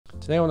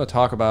Today I want to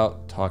talk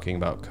about talking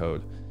about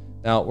code.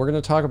 Now we're going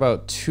to talk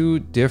about two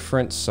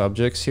different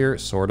subjects here,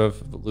 sort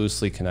of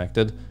loosely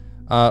connected.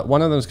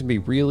 One of them is going to be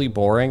really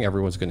boring,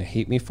 everyone's going to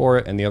hate me for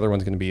it, and the other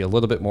one's going to be a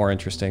little bit more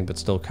interesting but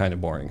still kind of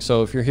boring.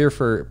 So if you're here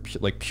for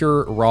like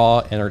pure raw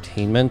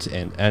entertainment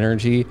and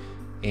energy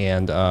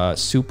and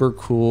super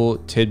cool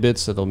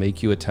tidbits that'll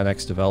make you a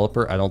 10x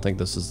developer, I don't think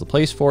this is the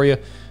place for you.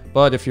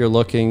 But if you're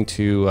looking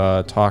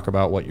to talk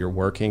about what you're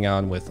working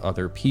on with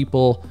other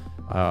people,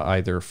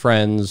 either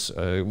friends,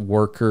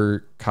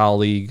 worker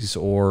colleagues,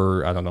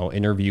 or I don't know,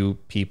 interview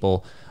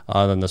people,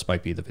 then this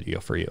might be the video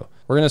for you.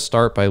 We're going to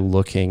start by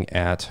looking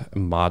at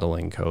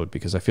modeling code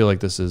because I feel like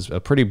this is a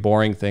pretty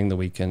boring thing that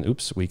we can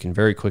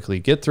very quickly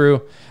get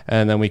through,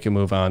 and then we can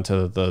move on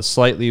to the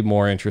slightly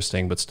more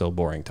interesting but still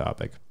boring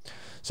topic.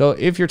 So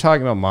if you're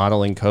talking about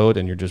modeling code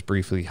and you're just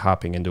briefly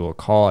hopping into a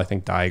call, I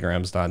think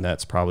diagrams.net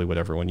is probably what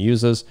everyone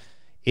uses.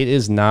 It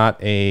is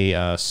not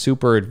a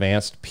super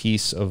advanced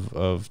piece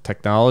of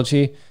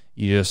technology.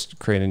 You just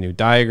create a new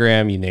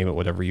diagram, you name it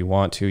whatever you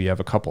want to. You have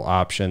a couple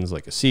options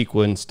like a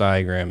sequence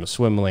diagram, a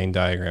swim lane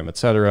diagram,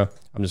 etc.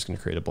 I'm just going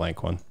to create a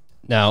blank one.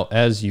 Now,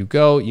 as you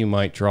go, you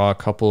might draw a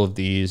couple of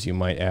these, you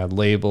might add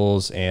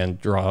labels and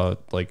draw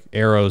like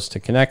arrows to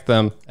connect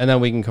them. And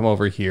then we can come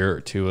over here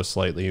to a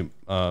slightly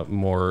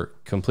more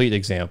complete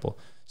example.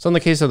 So in the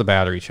case of the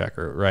battery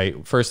checker,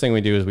 right? First thing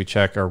we do is we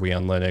check, are we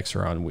on Linux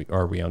or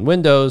are we on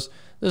Windows?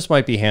 This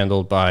might be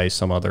handled by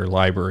some other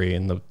library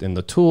in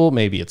the tool.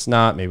 Maybe it's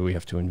not, maybe we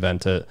have to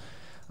invent it.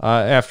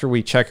 After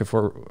we check if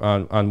we're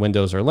on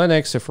Windows or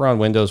Linux, if we're on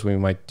Windows, we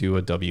might do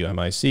a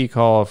WMIC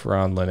call. If we're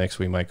on Linux,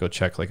 we might go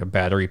check like a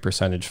battery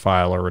percentage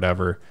file or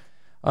whatever.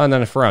 And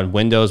then if we're on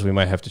Windows, we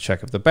might have to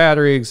check if the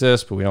battery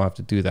exists, but we don't have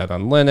to do that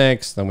on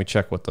Linux. Then we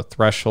check what the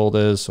threshold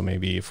is. So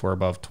maybe if we're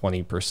above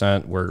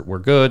 20%, we're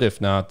good. If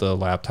not, the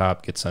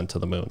laptop gets sent to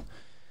the moon.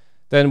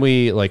 Then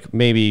we like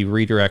maybe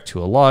redirect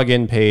to a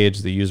login page.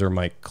 The user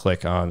might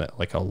click on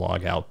like a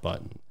log out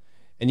button.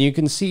 And you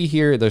can see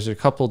here, there's a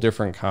couple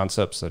different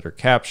concepts that are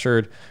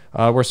captured.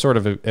 We're sort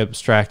of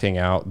abstracting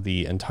out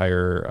the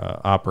entire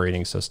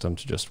operating system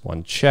to just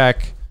one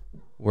check.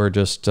 We're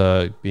just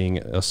being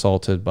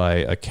assaulted by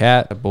a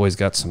cat. That boy's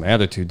got some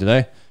attitude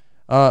today.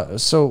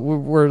 So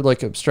we're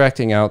like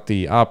abstracting out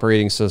the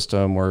operating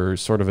system. We're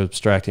sort of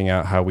abstracting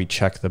out how we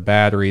check the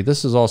battery.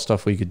 This is all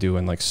stuff we could do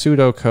in like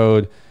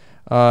pseudocode.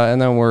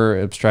 And then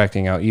we're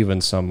abstracting out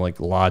even some like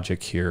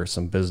logic here,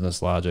 some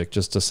business logic,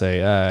 just to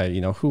say, you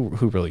know, who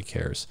really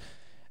cares?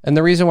 And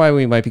the reason why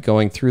we might be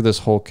going through this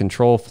whole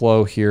control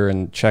flow here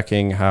and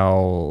checking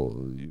how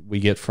we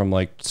get from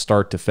like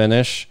start to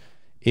finish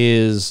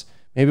is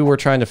maybe we're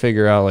trying to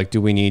figure out, like, do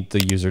we need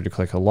the user to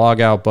click a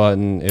log out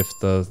button if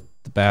the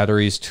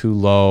battery's too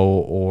low,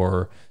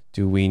 or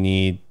do we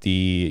need the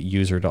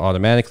user to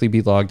automatically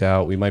be logged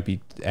out? We might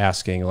be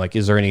asking, like,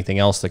 is there anything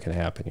else that can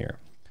happen here?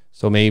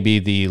 So maybe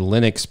the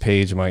Linux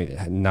page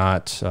might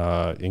not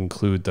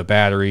include the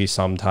battery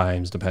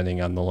sometimes,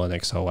 depending on the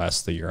Linux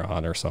OS that you're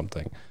on or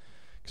something,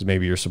 because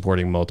maybe you're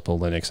supporting multiple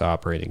Linux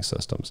operating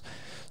systems.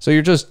 So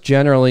you're just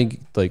generally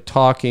like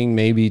talking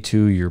maybe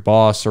to your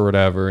boss or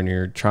whatever, and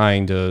you're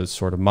trying to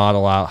sort of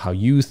model out how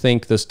you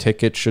think this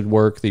ticket should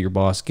work that your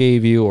boss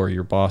gave you, or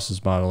your boss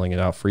is modeling it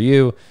out for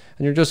you.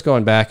 And you're just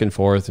going back and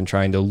forth and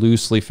trying to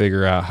loosely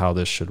figure out how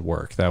this should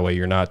work. That way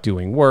you're not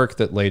doing work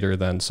that later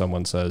then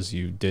someone says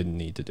you didn't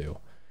need to do.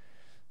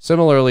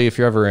 Similarly, if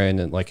you're ever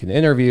in like an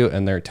interview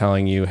and they're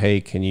telling you,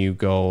 hey, can you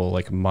go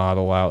like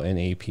model out an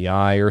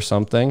API or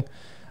something?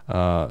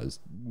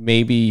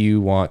 Maybe you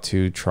want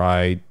to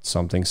try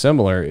something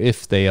similar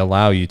if they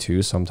allow you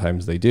to.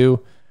 Sometimes they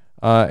do.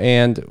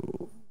 And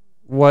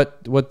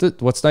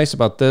what's nice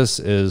about this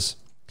is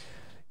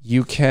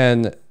you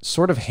can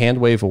sort of hand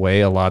wave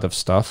away a lot of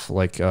stuff,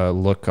 like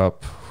look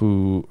up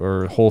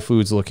or Whole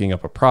Foods looking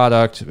up a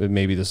product.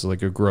 Maybe this is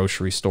like a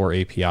grocery store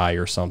API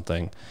or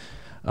something.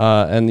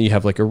 And you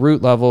have like a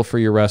root level for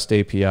your REST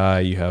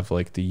API. You have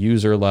like the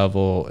user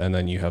level, and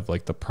then you have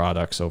like the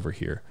products over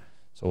here.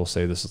 So we'll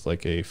say this is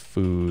like a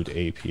food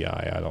API.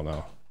 I don't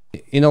know.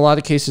 In a lot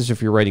of cases,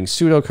 if you're writing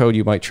pseudocode,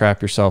 you might trap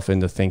yourself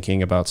into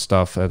thinking about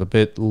stuff at a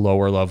bit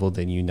lower level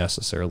than you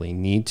necessarily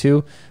need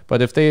to.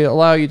 But if they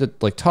allow you to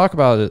like talk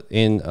about it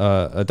in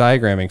a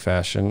diagramming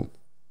fashion,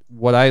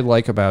 what I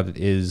like about it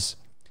is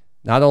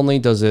not only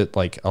does it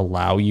like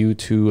allow you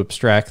to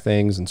abstract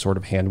things and sort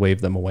of hand wave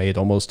them away, it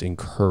almost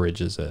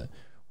encourages it,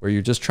 where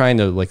you're just trying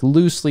to like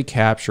loosely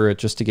capture it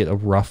just to get a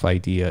rough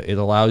idea. It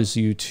allows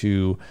you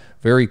to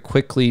very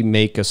quickly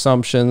make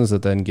assumptions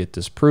that then get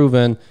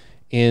disproven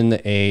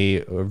in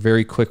a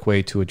very quick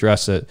way to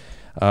address it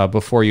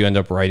before you end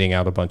up writing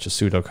out a bunch of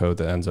pseudocode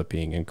that ends up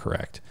being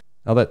incorrect.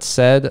 Now that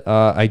said,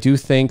 I do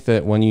think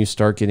that when you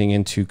start getting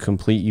into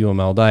complete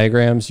UML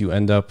diagrams, you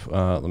end up,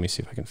 let me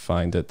see if I can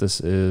find it.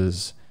 This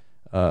is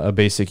a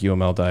basic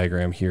UML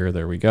diagram here.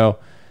 There we go.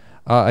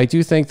 I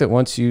do think that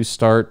once you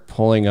start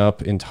pulling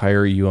up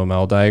entire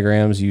UML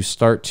diagrams, you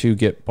start to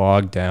get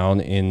bogged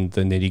down in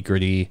the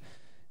nitty-gritty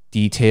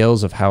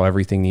details of how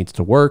everything needs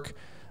to work.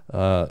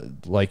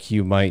 Like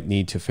you might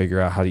need to figure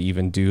out how to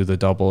even do the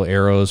double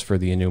arrows for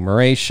the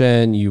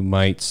enumeration. You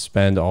might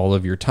spend all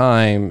of your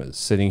time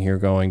sitting here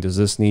going, does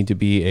this need to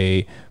be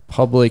a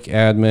public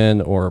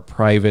admin or a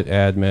private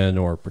admin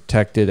or a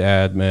protected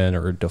admin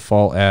or a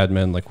default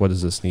admin? Like, what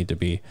does this need to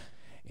be?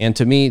 And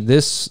to me,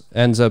 this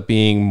ends up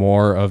being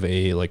more of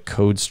a like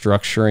code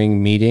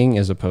structuring meeting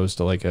as opposed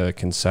to like a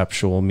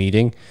conceptual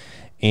meeting.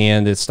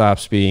 And it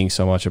stops being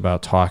so much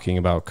about talking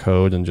about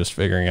code and just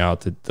figuring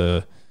out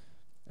the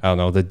I don't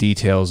know, the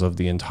details of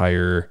the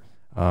entire,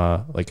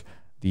 like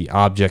the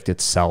object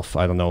itself.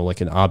 I don't know,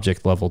 like an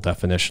object level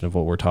definition of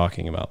what we're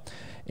talking about.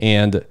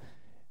 And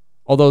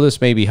although this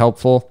may be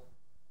helpful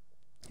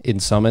in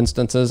some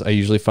instances, I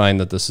usually find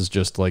that this is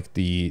just like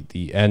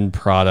the end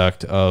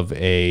product of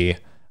a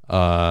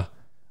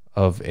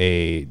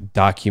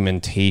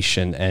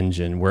documentation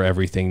engine where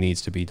everything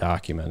needs to be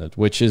documented,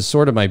 which is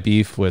sort of my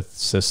beef with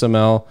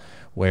SysML,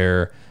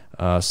 where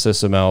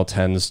SysML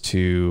tends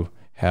to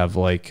have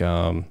like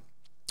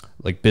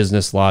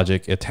business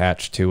logic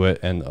attached to it,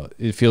 and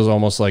it feels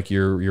almost like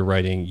you're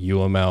writing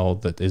UML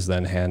that is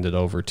then handed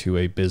over to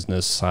a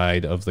business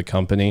side of the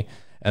company,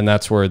 and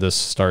that's where this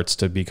starts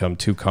to become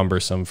too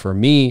cumbersome for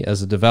me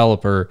as a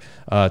developer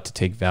to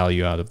take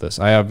value out of this.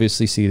 I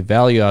obviously see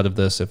value out of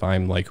this if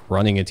I'm like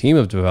running a team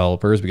of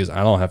developers because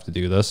I don't have to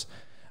do this,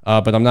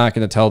 but I'm not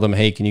going to tell them,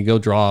 hey, can you go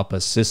draw up a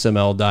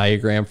SysML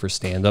diagram for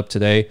stand-up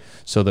today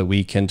so that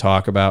we can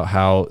talk about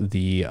how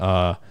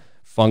the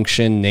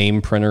function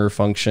name printer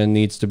function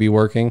needs to be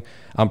working.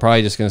 I'm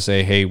probably just going to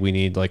say, hey, we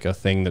need like a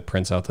thing that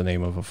prints out the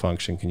name of a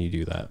function. Can you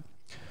do that?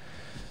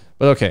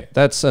 But okay,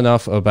 that's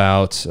enough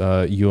about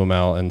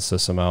UML and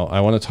SysML.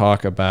 I want to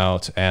talk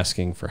about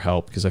asking for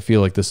help because I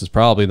feel like this is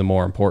probably the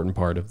more important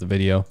part of the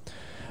video.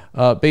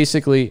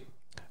 Basically,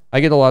 I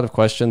get a lot of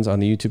questions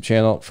on the YouTube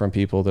channel from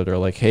people that are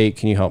like, hey,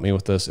 can you help me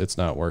with this? It's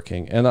not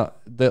working. And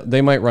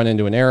they might run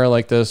into an error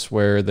like this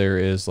where there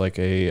is like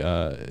a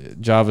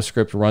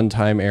JavaScript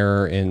runtime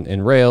error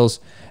in Rails,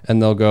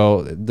 and they'll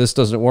go, this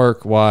doesn't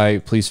work.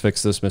 Why? Please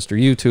fix this, Mr.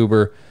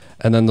 YouTuber.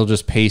 And then they'll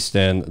just paste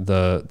in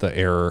the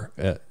error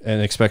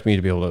and expect me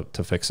to be able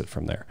to fix it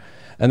from there.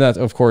 And that,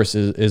 of course,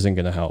 isn't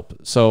going to help.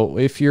 So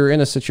if you're in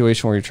a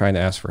situation where you're trying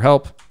to ask for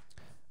help,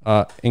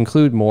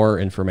 include more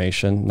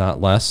information, not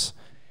less.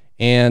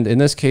 And in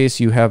this case,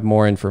 you have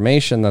more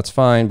information, that's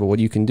fine. But what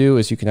you can do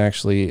is you can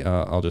actually,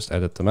 I'll just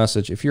edit the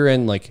message. If you're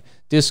in like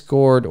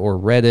Discord or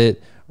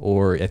Reddit,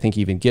 or I think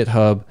even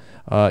GitHub,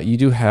 you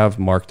do have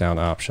markdown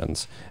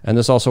options. And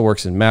this also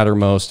works in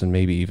Mattermost and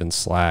maybe even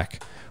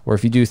Slack. Or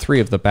if you do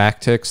 3 of the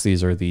backticks,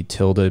 these are the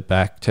tilde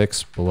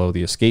backticks below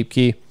the escape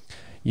key,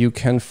 you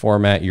can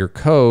format your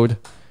code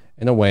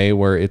in a way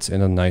where it's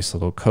in a nice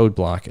little code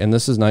block. And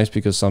this is nice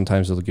because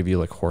sometimes it'll give you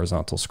like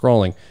horizontal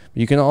scrolling.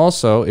 But you can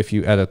also, if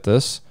you edit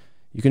this,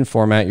 you can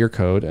format your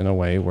code in a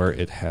way where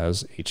it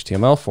has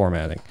HTML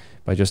formatting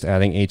by just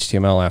adding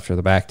HTML after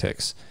the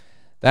backticks.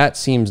 That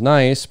seems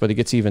nice, but it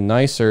gets even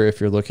nicer if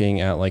you're looking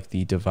at like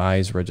the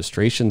devise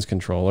registrations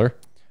controller.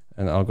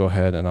 And I'll go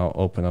ahead and I'll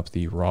open up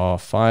the raw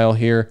file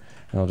here,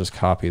 and I'll just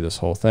copy this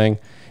whole thing.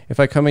 If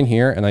I come in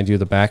here and I do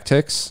the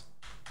backticks,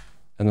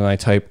 and then I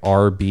type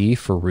RB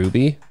for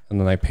Ruby, and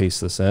then I paste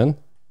this in.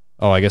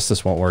 Oh, I guess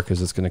this won't work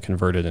because it's going to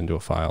convert it into a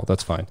file.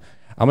 That's fine.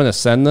 I'm going to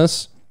send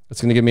this.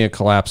 It's going to give me a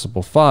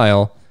collapsible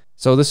file.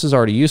 So this is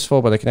already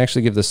useful, but I can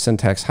actually give this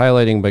syntax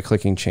highlighting by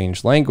clicking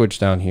change language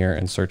down here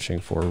and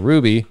searching for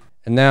Ruby.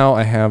 And now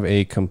I have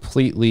a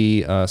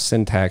completely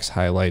syntax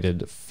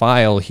highlighted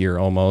file here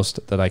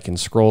almost that I can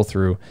scroll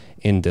through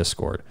in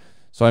Discord.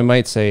 So I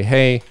might say,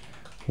 hey,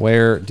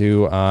 where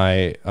do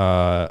I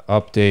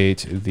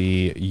update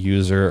the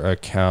user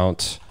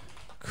account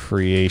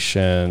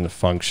creation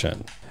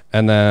function?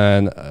 And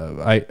then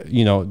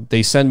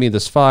they send me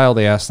this file,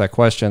 they ask that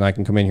question, I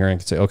can come in here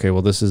and say, okay,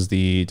 well, this is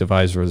the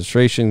devise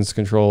registrations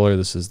controller,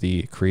 this is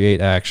the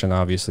create action,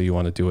 obviously you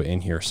want to do it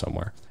in here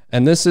somewhere.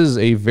 And this is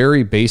a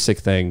very basic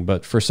thing,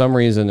 but for some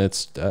reason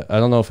it's, I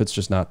don't know if it's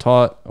just not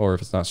taught or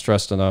if it's not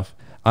stressed enough.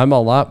 I'm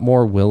a lot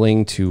more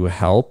willing to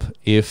help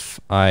if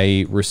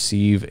I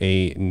receive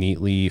a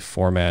neatly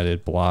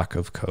formatted block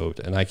of code.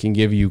 And I can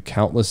give you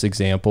countless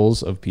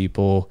examples of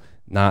people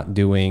not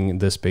doing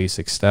this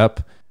basic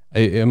step.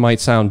 It might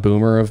sound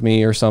boomer of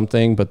me or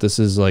something, but this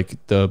is like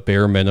the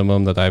bare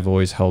minimum that I've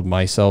always held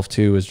myself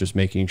to, is just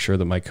making sure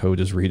that my code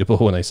is readable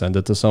when I send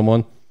it to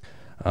someone.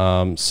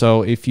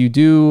 So if you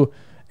do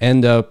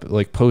end up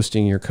like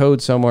posting your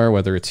code somewhere,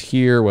 whether it's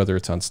here, whether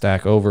it's on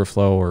Stack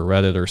Overflow or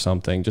Reddit or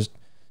something, just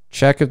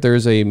check if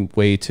there's a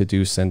way to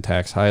do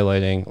syntax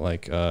highlighting,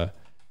 like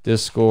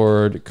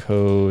Discord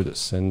code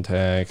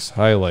syntax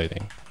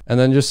highlighting. And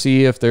then just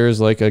see if there's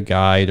like a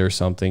guide or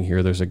something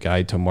here. There's a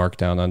guide to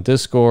Markdown on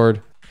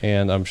Discord.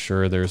 And I'm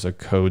sure there's a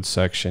code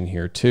section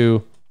here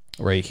too,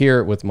 right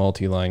here with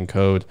multi-line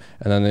code.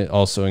 And then it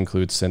also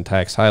includes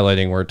syntax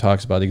highlighting, where it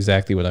talks about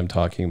exactly what I'm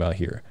talking about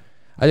here.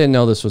 I didn't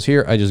know this was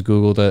here. I just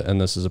Googled it, and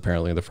this is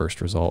apparently the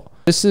first result.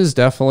 This is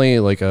definitely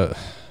like a,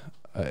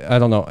 I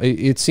don't know.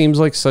 It seems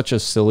like such a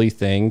silly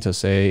thing to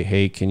say,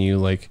 hey, can you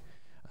like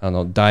I don't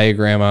know,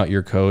 diagram out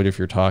your code if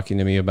you're talking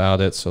to me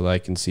about it so that I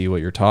can see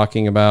what you're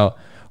talking about?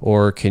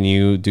 Or can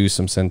you do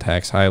some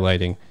syntax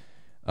highlighting?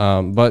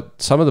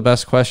 But some of the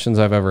best questions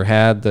I've ever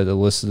had that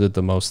elicited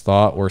the most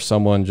thought were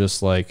someone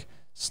just like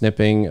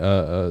snipping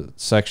a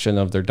section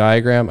of their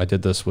diagram. I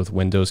did this with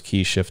Windows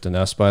key Shift and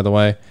S, by the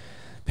way,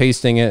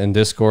 pasting it in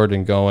Discord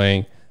and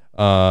going,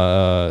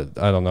 I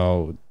don't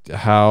know,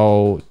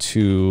 how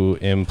to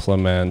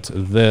implement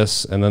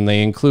this. And then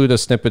they include a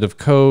snippet of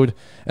code,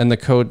 and the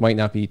code might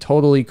not be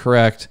totally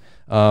correct,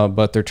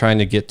 but they're trying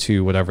to get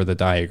to whatever the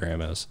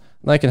diagram is.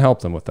 And I can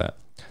help them with that.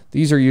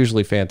 These are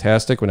usually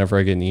fantastic. Whenever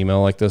I get an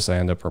email like this, I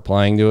end up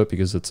replying to it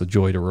because it's a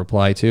joy to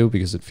reply to,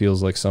 because it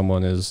feels like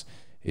someone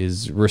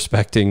is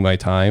respecting my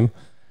time.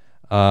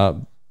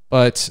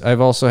 But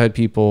I've also had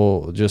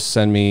people just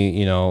send me,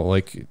 you know,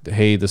 like,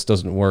 hey, this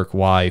doesn't work.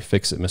 Why?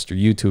 Fix it, Mr.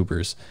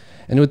 YouTubers.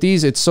 And with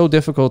these, it's so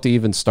difficult to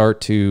even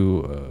start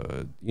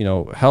to, you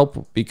know,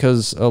 help,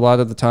 because a lot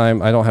of the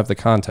time I don't have the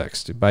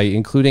context. By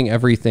including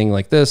everything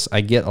like this,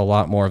 I get a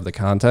lot more of the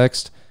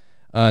context,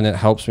 and it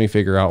helps me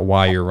figure out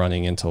why you're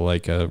running into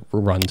like a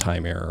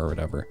runtime error or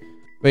whatever.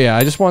 But yeah,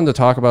 I just wanted to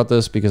talk about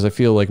this because I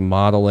feel like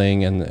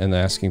modeling and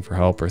asking for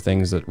help are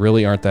things that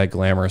really aren't that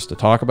glamorous to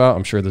talk about.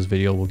 I'm sure this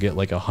video will get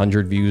like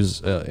 100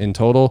 views in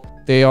total.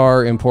 They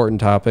are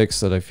important topics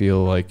that I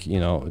feel like, you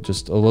know,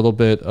 just a little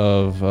bit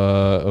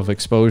of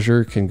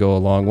exposure can go a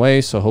long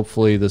way. So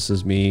hopefully this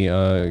is me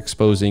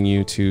exposing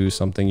you to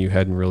something you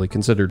hadn't really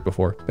considered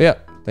before. But yeah,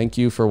 thank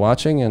you for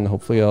watching, and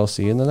hopefully I'll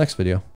see you in the next video.